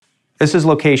This is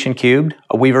Location Cubed,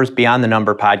 a Weaver's Beyond the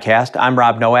Number podcast. I'm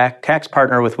Rob Nowak, tax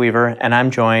partner with Weaver, and I'm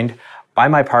joined by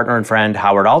my partner and friend,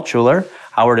 Howard Altshuler.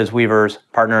 Howard is Weaver's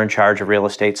partner in charge of real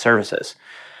estate services.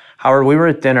 Howard, we were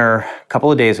at dinner a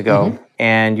couple of days ago,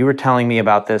 and you were telling me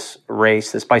about this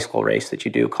race, this bicycle race that you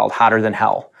do called Hotter Than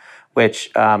Hell,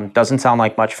 which doesn't sound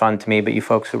like much fun to me, but you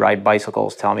folks who ride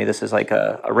bicycles tell me this is like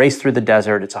a race through the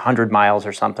desert. It's 100 miles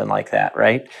or something like that,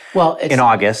 right? Well, it's in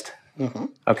August.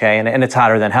 Okay, and it's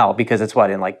hotter than hell because it's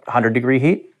what, in like 100-degree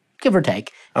heat? give or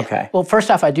take. Okay. Yeah. Well, first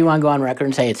off, I do want to go on record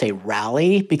and say it's a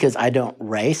rally because I don't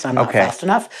race. I'm not fast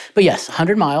enough. But yes,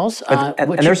 100 miles.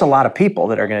 And there's a lot of people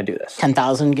that are going to do this.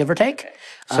 10,000, give or take.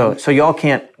 So y'all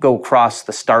can't go across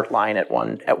the start line at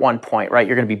one point, right?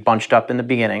 You're going to be bunched up in the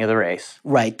beginning of the race.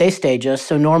 Right. They stage us.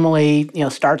 So normally,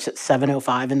 starts at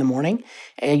 7:05 in the morning,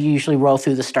 and you usually roll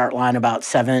through the start line about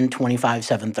 7:25,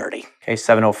 7:30. Okay,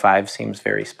 7:05 seems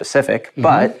very specific,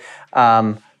 but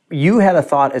you had a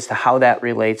thought as to how that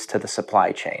relates to the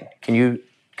supply chain. Can you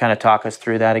kind of talk us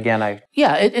through that again?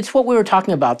 Yeah, it's what we were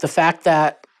talking about. The fact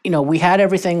that, we had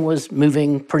everything was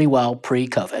moving pretty well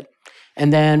pre-COVID.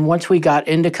 And then once we got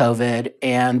into COVID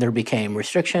and there became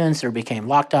restrictions, there became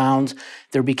lockdowns,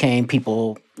 there became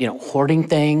people, hoarding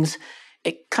things,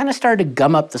 it kind of started to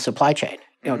gum up the supply chain.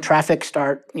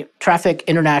 Traffic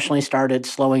internationally started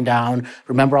slowing down.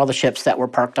 Remember all the ships that were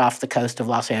parked off the coast of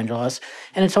Los Angeles?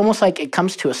 And it's almost like it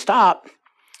comes to a stop,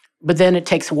 but then it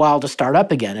takes a while to start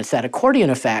up again. It's that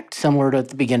accordion effect, similar to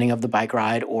the beginning of the bike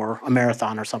ride or a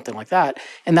marathon or something like that.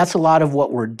 And that's a lot of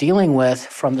what we're dealing with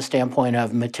from the standpoint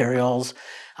of materials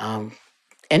and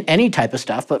any type of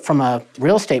stuff. But from a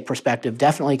real estate perspective,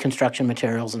 definitely construction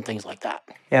materials and things like that.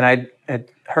 And I had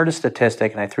heard a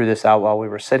statistic, and I threw this out while we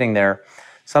were sitting there,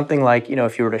 something like,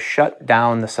 if you were to shut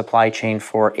down the supply chain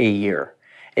for a year,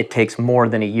 it takes more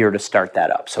than a year to start that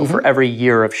up. So for every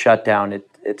year of shutdown, it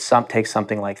takes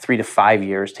something like 3 to 5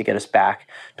 years to get us back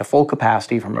to full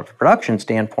capacity from a production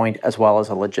standpoint as well as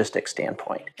a logistics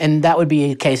standpoint. And that would be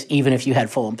the case even if you had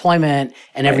full employment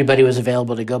and everybody was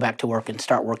available to go back to work and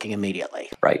start working immediately.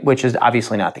 Right, which is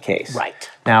obviously not the case. Right.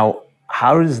 Now,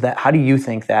 how do you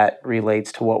think that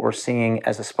relates to what we're seeing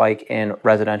as a spike in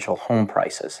residential home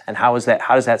prices? And how does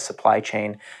that supply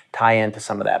chain tie into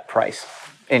some of that price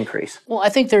increase? Well, I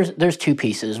think there's two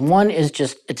pieces. One is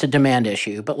just it's a demand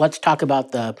issue, but let's talk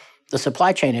about the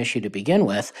supply chain issue to begin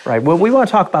with. Right. Well, we want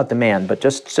to talk about demand, but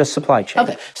just supply chain.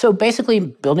 Okay. So basically,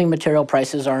 building material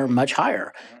prices are much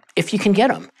higher if you can get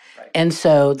them. Right. And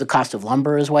so the cost of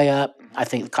lumber is way up. I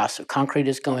think the cost of concrete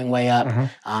is going way up.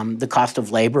 The cost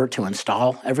of labor to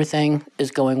install everything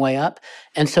is going way up.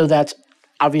 And so that's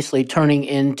obviously turning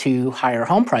into higher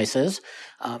home prices.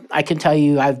 I can tell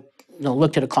you I've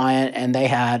looked at a client and they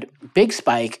had a big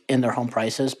spike in their home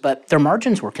prices, but their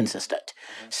margins were consistent.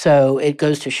 So it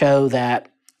goes to show that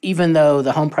even though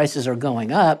the home prices are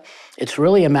going up, it's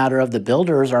really a matter of the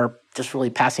builders are just really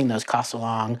passing those costs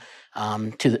along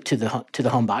to the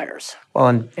home buyers.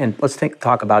 Well, and let's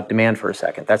talk about demand for a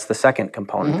second. That's the second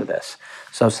component of this.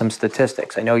 So some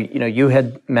statistics. I know you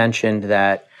had mentioned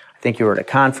that I think you were at a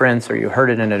conference or you heard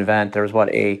it in an event. There was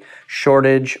a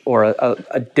shortage or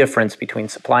a difference between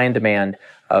supply and demand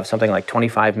of something like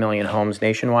 25 million homes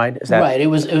nationwide. Is that right? It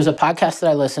was a podcast that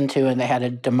I listened to, and they had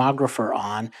a demographer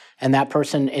on, and that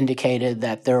person indicated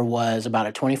that there was about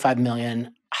a 25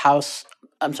 million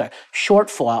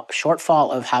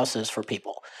shortfall of houses for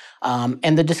people.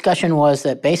 And the discussion was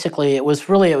that basically it was a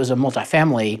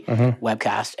multifamily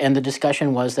webcast, and the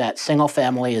discussion was that single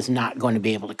family is not going to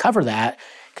be able to cover that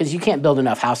because you can't build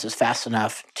enough houses fast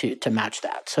enough to match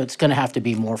that. So it's going to have to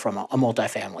be more from a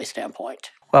multifamily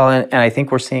standpoint. Well, and I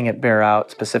think we're seeing it bear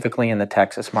out specifically in the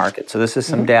Texas market. So this is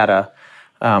some data.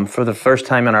 For the first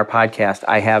time in our podcast,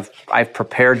 I've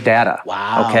prepared data.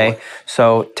 Wow. Okay.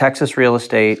 So Texas Real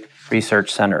Estate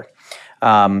Research Center.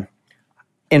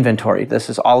 Inventory. This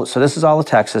is all of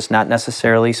Texas, not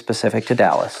necessarily specific to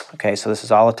Dallas. Okay, so this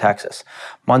is all of Texas.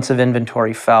 Months of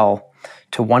inventory fell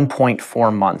to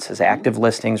 1.4 months as active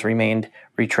listings remained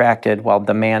retracted while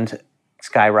demand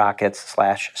skyrockets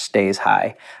 / stays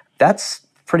high. That's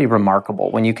pretty remarkable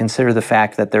when you consider the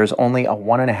fact that there's only a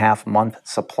 1.5 month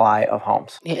supply of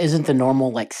homes. Isn't the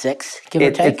normal like 6, give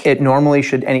or take? It normally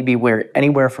should be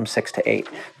anywhere from 6 to 8.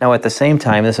 Now, at the same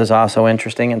time, this is also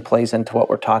interesting and plays into what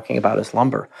we're talking about is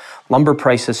lumber. Lumber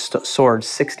prices soared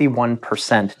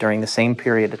 61% during the same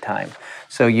period of time.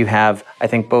 So you have, I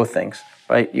think, both things,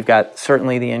 right? You've got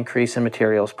certainly the increase in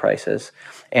materials prices,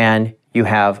 and you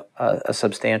have a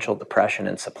substantial depression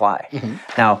in supply.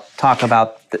 Now, talk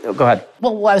about, go ahead.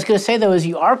 Well, what I was going to say, though, is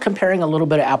you are comparing a little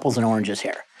bit of apples and oranges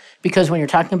here. Because when you're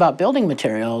talking about building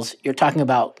materials, you're talking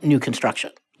about new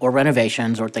construction. or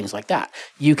renovations or things like that.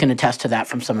 You can attest to that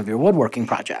from some of your woodworking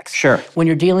projects. Sure. When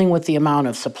you're dealing with the amount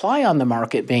of supply on the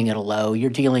market being at a low, you're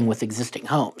dealing with existing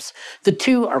homes. The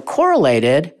two are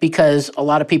correlated because a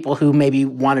lot of people who maybe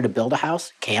wanted to build a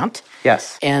house can't.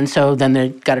 Yes. And so then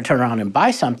they've got to turn around and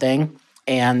buy something,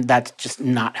 and that's just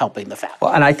not helping the family.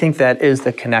 Well, and I think that is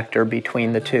the connector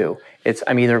between the two. It's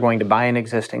I'm either going to buy an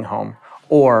existing home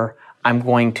or I'm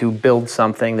going to build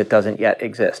something that doesn't yet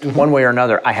exist. One way or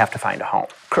another, I have to find a home.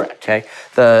 Correct. Okay.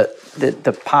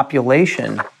 The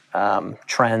population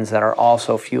trends that are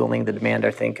also fueling the demand,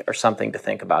 I think, are something to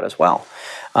think about as well.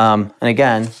 And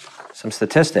again, some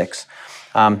statistics.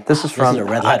 This is from a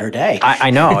red letter day. I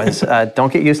know.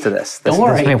 Don't get used to this. Don't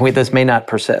worry. This may not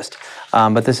persist.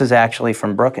 But this is actually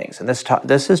from Brookings, and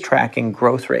this is tracking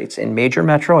growth rates in major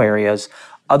metro areas,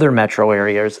 other metro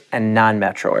areas, and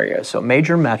non-metro areas. So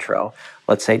major metro,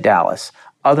 let's say Dallas.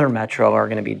 Other metro are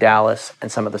going to be Dallas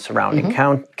and some of the surrounding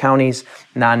counties.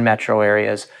 Non-metro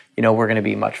areas, we're going to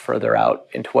be much further out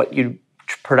into what you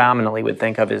predominantly would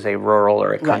think of as a rural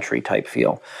or a country type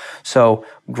feel. So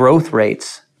growth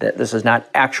rates, this is not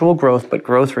actual growth, but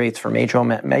growth rates for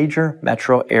major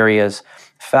metro areas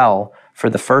fell for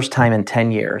the first time in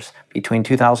 10 years between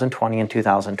 2020 and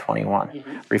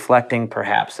 2021, reflecting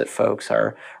perhaps that folks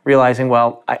are realizing,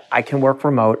 well, I can work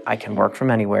remote, I can work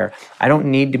from anywhere. I don't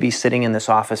need to be sitting in this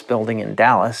office building in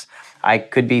Dallas. I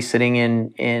could be sitting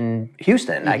in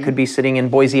Houston. I could be sitting in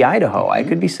Boise, Idaho. I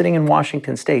could be sitting in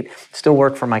Washington State, still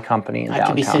work for my company in downtown I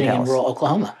could be sitting Dallas. in rural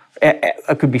Oklahoma.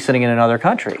 I could be sitting in another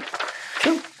country.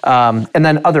 True. And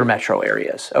then other metro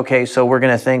areas. Okay, so we're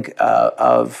going to think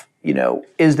of,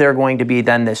 is there going to be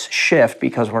then this shift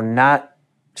because we're not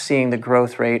seeing the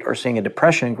growth rate or seeing a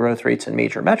depression in growth rates in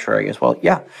major metro areas? Well,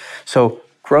 yeah. So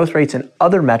growth rates in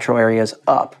other metro areas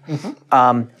up.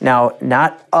 Now,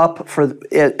 not up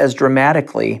as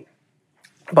dramatically,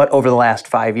 but over the last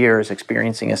 5 years,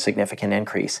 experiencing a significant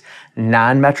increase.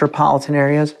 Non-metropolitan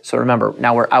areas, so remember,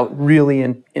 now we're out really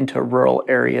into rural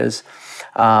areas,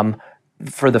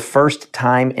 for the first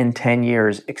time in 10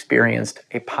 years, experienced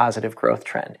a positive growth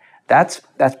trend. That's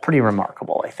pretty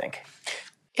remarkable, I think.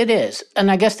 It is. And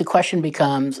I guess the question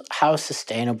becomes, how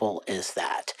sustainable is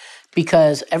that?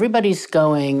 Because everybody's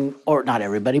going, or not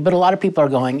everybody, but a lot of people are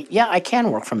going, yeah, I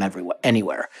can work from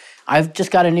anywhere. I've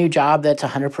just got a new job that's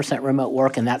 100% remote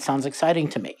work, and that sounds exciting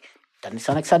to me. Doesn't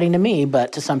sound exciting to me,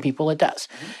 but to some people it does.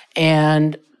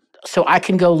 And so I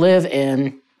can go live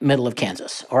in middle of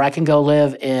Kansas, or I can go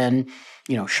live in,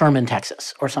 Sherman,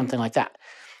 Texas, or something like that.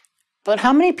 But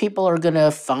how many people are going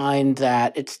to find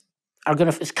that it's kind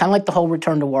of like the whole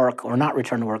return to work or not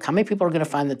return to work? How many people are going to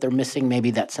find that they're missing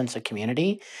maybe that sense of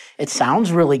community? It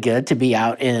sounds really good to be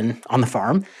out on the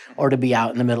farm or to be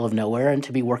out in the middle of nowhere and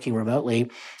to be working remotely.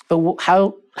 But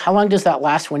how long does that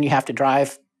last when you have to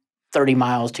drive 30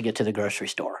 miles to get to the grocery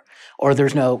store? Or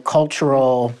there's no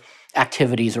cultural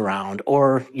activities around,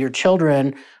 or your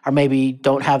children are maybe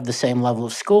don't have the same level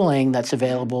of schooling that's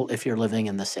available if you're living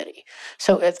in the city.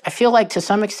 So I feel like to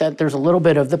some extent there's a little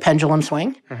bit of the pendulum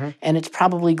swing, and it's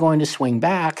probably going to swing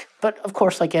back. But of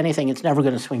course, like anything, it's never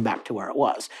going to swing back to where it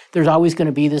was. There's always going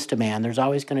to be this demand. There's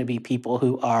always going to be people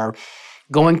who are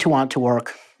going to want to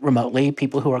work remotely,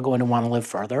 people who are going to want to live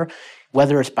further,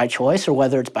 whether it's by choice or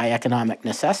whether it's by economic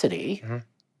necessity.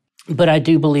 But I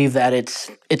do believe that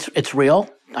it's real.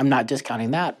 I'm not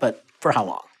discounting that, but for how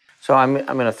long? So I'm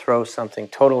going to throw something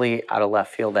totally out of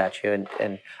left field at you.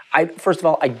 And first of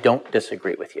all, I don't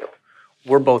disagree with you.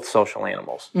 We're both social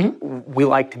animals. We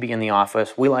like to be in the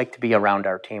office. We like to be around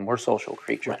our team. We're social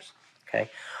creatures. Okay.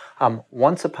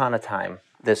 Once upon a time,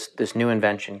 this new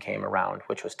invention came around,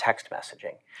 which was text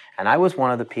messaging. And I was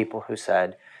one of the people who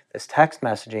said, this text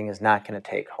messaging is not going to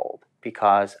take hold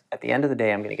because at the end of the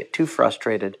day, I'm going to get too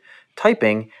frustrated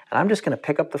typing, and I'm just going to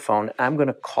pick up the phone and I'm going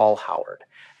to call Howard.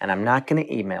 And I'm not going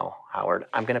to email Howard.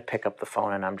 I'm going to pick up the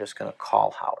phone and I'm just going to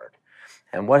call Howard.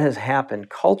 And what has happened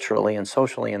culturally and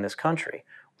socially in this country,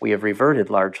 we have reverted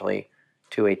largely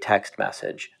to a text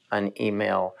message, an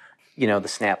email, the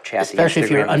Snapchat, especially the Instagram,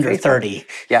 if you're under Facebook. 30.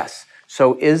 Yes.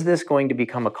 So is this going to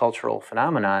become a cultural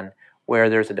phenomenon where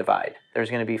there's a divide? There's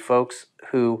going to be folks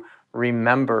who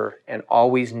remember and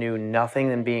always knew nothing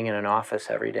than being in an office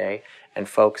every day, and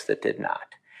folks that did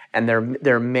not. And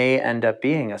there may end up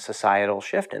being a societal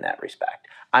shift in that respect.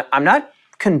 I'm not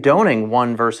condoning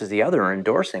one versus the other or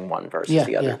endorsing one versus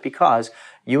the other, because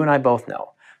you and I both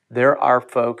know there are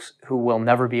folks who will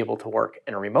never be able to work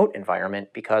in a remote environment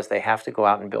because they have to go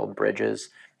out and build bridges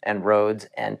and roads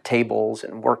and tables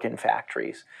and work in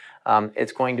factories.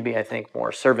 it's going to be, I think,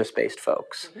 more service-based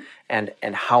folks. And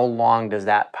how long does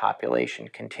that population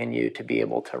continue to be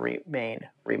able to remain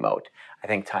remote? I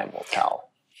think time will tell.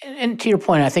 And to your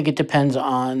point, I think it depends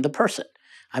on the person.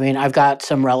 I mean, I've got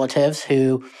some relatives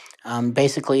who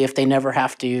basically, if they never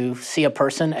have to see a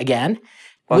person again,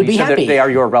 would be happy. They are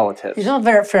your relatives.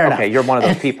 Fair enough. Okay, you're one of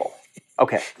those people.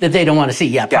 Okay. That they don't want to see.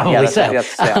 Yeah, probably that's, so.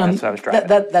 That's what I was driving.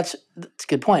 That's a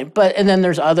good point. And then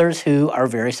there's others who are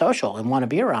very social and want to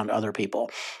be around other people.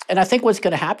 And I think what's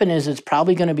going to happen is it's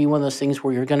probably going to be one of those things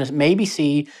where you're going to maybe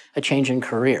see a change in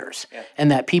careers, and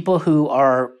that people who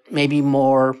are maybe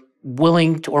more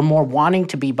willing to, or more wanting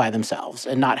to be by themselves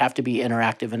and not have to be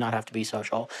interactive and not have to be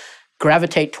social,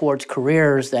 gravitate towards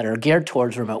careers that are geared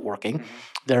towards remote working,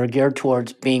 that are geared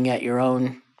towards being at your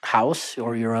own house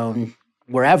or your own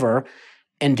wherever,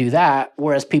 and do that.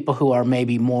 Whereas people who are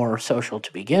maybe more social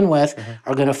to begin with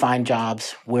are going to find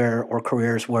jobs or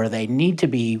careers where they need to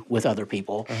be with other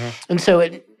people. And so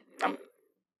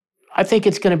I think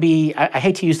it's going to be, I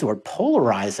hate to use the word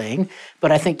polarizing,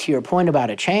 but I think to your point about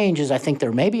a change is I think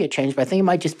there may be a change, but I think it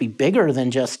might just be bigger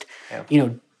than just,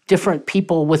 different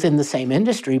people within the same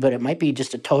industry, but it might be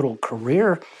just a total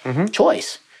career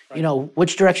choice.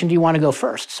 Which direction do you want to go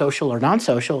first, social or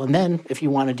non-social? And then if you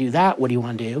want to do that, what do you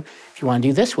want to do? If you want to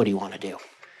do this, what do you want to do?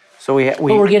 So but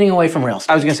we're getting away from real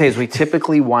estate. I was going to say, as we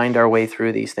typically wind our way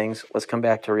through these things, let's come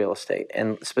back to real estate.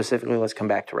 And specifically, let's come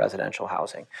back to residential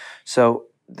housing. So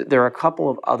there are a couple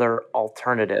of other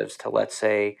alternatives to, let's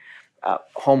say,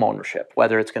 home ownership,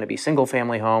 whether it's going to be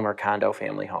single-family home or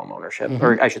condo-family home ownership,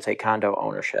 or I should say condo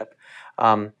ownership.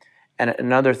 And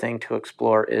another thing to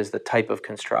explore is the type of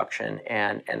construction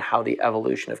and how the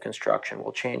evolution of construction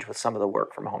will change with some of the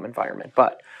work from home environment.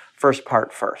 But first,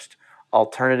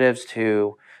 alternatives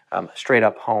to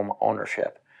straight-up home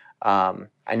ownership.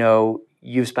 I know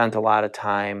you've spent a lot of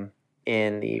time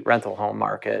in the rental home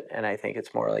market, and I think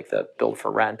it's more like the build for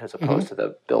rent as opposed to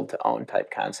the build to own type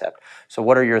concept. So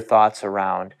what are your thoughts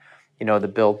around, the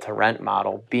build to rent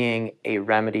model being a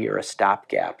remedy or a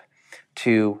stopgap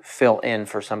to fill in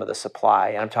for some of the supply?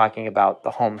 And I'm talking about the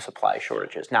home supply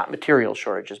shortages, not material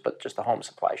shortages, but just the home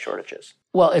supply shortages.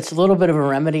 Well, it's a little bit of a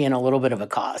remedy and a little bit of a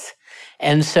cause.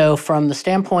 And so from the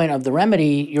standpoint of the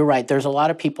remedy, you're right, there's a lot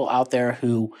of people out there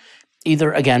who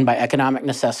either, again, by economic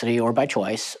necessity or by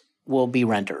choice, will be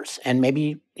renters, and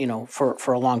maybe,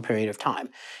 for a long period of time.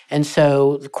 And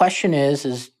so the question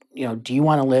is, do you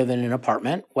want to live in an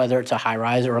apartment, whether it's a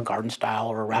high-rise or a garden style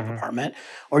or a wrap apartment,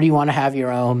 or do you want to have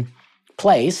your own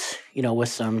place, with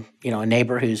some, a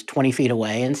neighbor who's 20 feet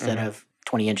away instead of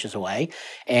 20 inches away,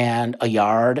 and a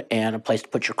yard and a place to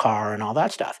put your car and all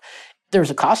that stuff?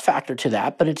 There's a cost factor to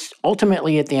that, but it's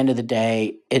ultimately, at the end of the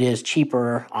day, it is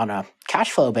cheaper on a cash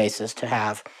flow basis to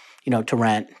have, to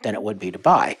rent than it would be to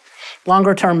buy.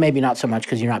 Longer term, maybe not so much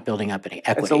because you're not building up any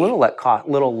equity. It's a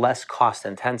little less cost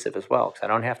intensive as well, because I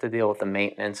don't have to deal with the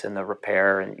maintenance and the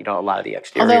repair and a lot of the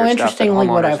exterior stuff. Although interestingly,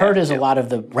 what I've heard is a lot of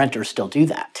the renters still do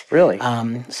that. Really?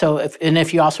 So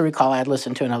if you also recall, I had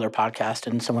listened to another podcast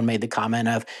and someone made the comment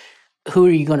of, who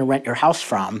are you going to rent your house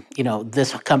from?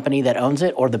 This company that owns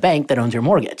it or the bank that owns your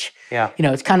mortgage? Yeah.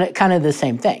 It's kind of the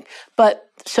same thing. But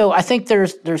so I think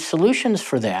there's solutions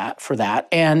for that.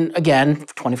 And again,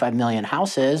 25 million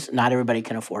houses, not everybody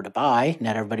can afford to buy.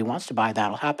 Not everybody wants to buy.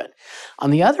 That'll happen. On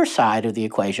the other side of the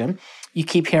equation, you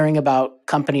keep hearing about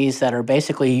companies that are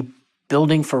basically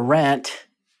building for rent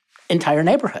entire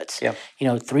neighborhoods. Yeah.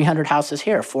 300 houses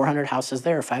here, 400 houses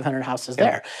there, 500 houses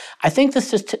there. I think the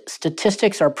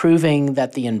statistics are proving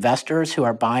that the investors who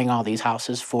are buying all these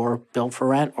houses for build for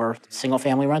rent or single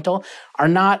family rental are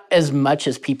not as much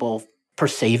as people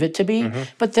perceive it to be,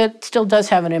 but that still does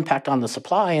have an impact on the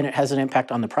supply, and it has an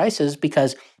impact on the prices,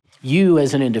 because you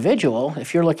as an individual,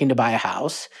 if you're looking to buy a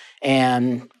house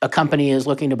and a company is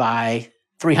looking to buy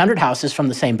 300 houses from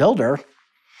the same builder,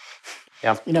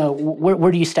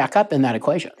 where do you stack up in that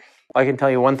equation? I can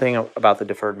tell you one thing about the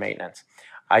deferred maintenance.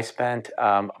 I spent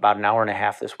about an hour and a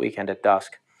half this weekend at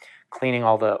dusk cleaning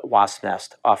all the wasp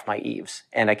nest off my eaves.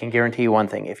 And I can guarantee you one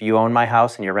thing. If you own my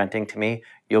house and you're renting to me,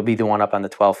 you'll be the one up on the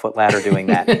 12-foot ladder doing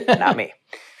that, not me.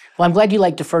 Well, I'm glad you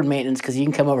like deferred maintenance, because you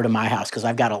can come over to my house because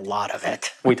I've got a lot of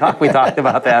it. We talked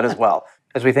about that as well.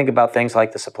 As we think about things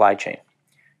like the supply chain,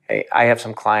 I have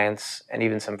some clients and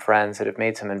even some friends that have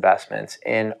made some investments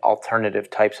in alternative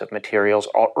types of materials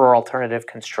or alternative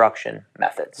construction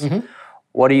methods.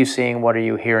 What are you seeing? What are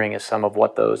you hearing as some of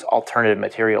what those alternative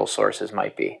material sources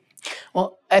might be?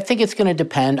 Well, I think it's going to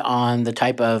depend on the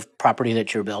type of property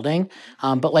that you're building.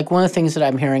 But like one of the things that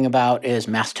I'm hearing about is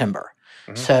mass timber.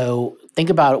 So think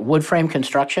about wood frame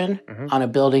construction on a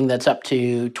building that's up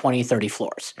to 20, 30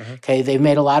 floors. Okay, they've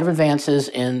made a lot of advances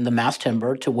in the mass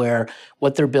timber to where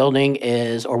what they're building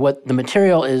is, or what the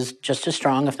material is just as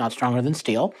strong, if not stronger than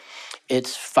steel.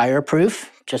 It's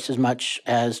fireproof just as much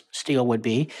as steel would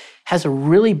be. Has a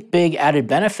really big added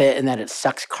benefit in that it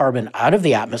sucks carbon out of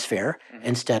the atmosphere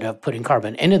instead of putting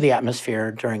carbon into the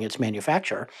atmosphere during its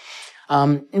manufacture.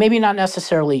 Maybe not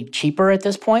necessarily cheaper at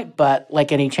this point, but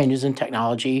like any changes in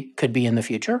technology could be in the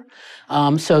future.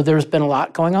 So there's been a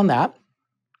lot going on that.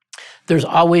 There's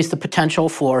always the potential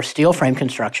for steel frame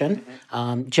construction.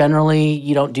 Generally,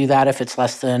 you don't do that if it's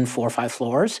less than 4 or 5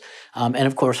 floors. And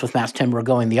of course, with mass timber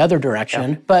going the other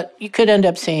direction. But you could end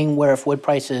up seeing where if wood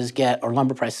prices get, or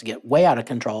lumber prices get way out of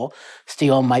control,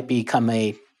 steel might become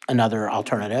another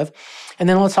alternative. And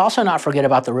then let's also not forget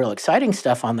about the real exciting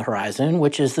stuff on the horizon,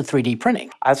 which is the 3D printing.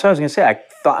 That's what I was going to say.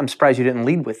 I'm surprised you didn't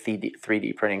lead with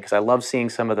 3D printing, because I love seeing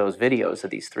some of those videos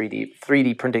of these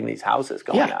 3D printing these houses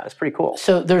going on. It's pretty cool.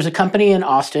 So there's a company in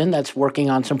Austin that's working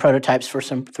on some prototypes for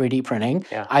some 3D printing.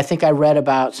 I think I read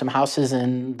about some houses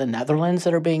in the Netherlands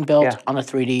that are being built on a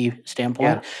 3D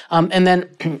standpoint. And then,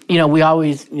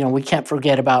 we can't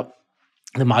forget about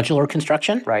the modular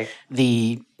construction.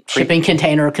 The shipping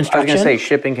container construction. I was going to say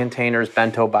shipping containers,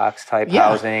 bento box type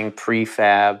housing,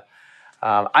 prefab.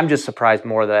 I'm just surprised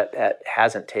more that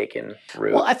hasn't taken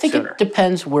root. Well, I think sooner. It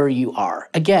depends where you are.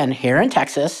 Again, here in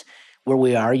Texas, where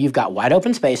we are, you've got wide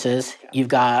open spaces. You've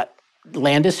got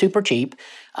land is super cheap.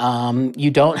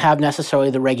 You don't have necessarily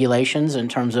the regulations in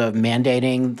terms of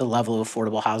mandating the level of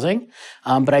affordable housing.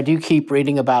 But I do keep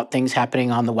reading about things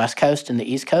happening on the West Coast and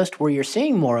the East Coast where you're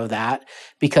seeing more of that,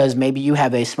 because maybe you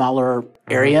have a smaller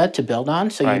area to build on.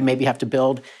 So you maybe have to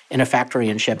build in a factory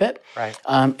and ship it.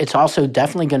 It's also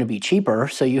definitely going to be cheaper.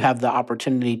 So you have the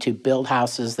opportunity to build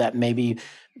houses that maybe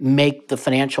make the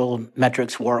financial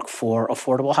metrics work for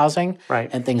affordable housing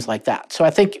and things like that. So I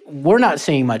think we're not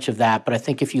seeing much of that, but I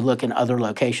think if you look in other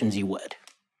locations, you would.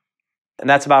 And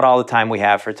that's about all the time we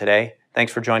have for today.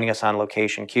 Thanks for joining us on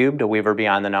Location Cubed, a Weaver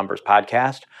Beyond the Numbers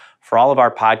podcast. For all of our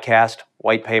podcast,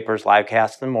 white papers, live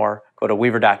casts, and more, go to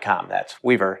weaver.com. That's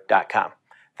weaver.com.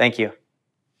 Thank you.